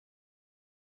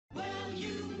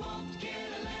won't get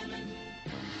a lemon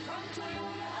from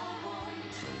Toyota of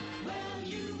Orange. Well,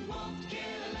 you won't get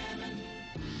a lemon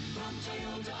from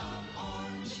Toyota of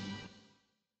Orange.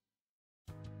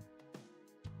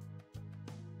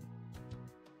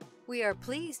 We are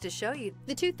pleased to show you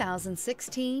the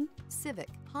 2016 Civic,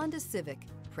 Honda Civic.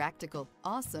 Practical,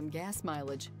 awesome gas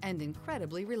mileage, and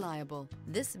incredibly reliable.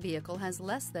 This vehicle has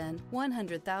less than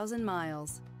 100,000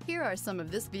 miles. Here are some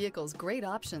of this vehicle's great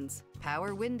options: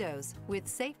 power windows with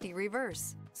safety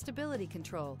reverse, stability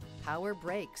control, power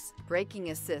brakes, braking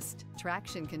assist,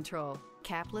 traction control,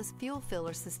 capless fuel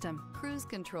filler system, cruise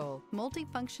control,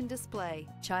 multifunction display,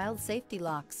 child safety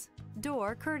locks,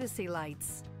 door courtesy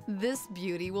lights. This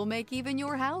beauty will make even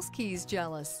your house keys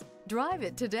jealous. Drive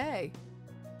it today.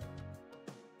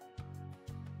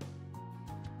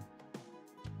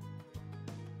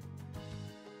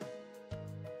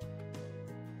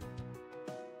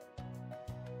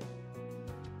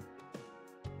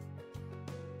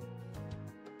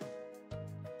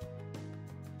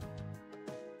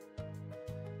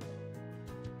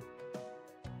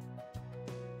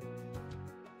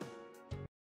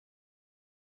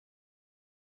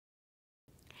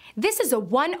 This is a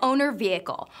one-owner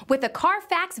vehicle with a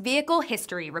Carfax Vehicle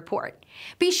History Report.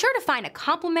 Be sure to find a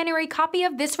complimentary copy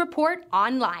of this report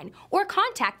online or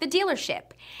contact the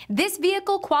dealership. This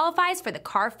vehicle qualifies for the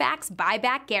Carfax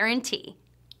Buyback Guarantee.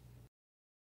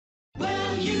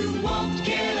 Well, you won't get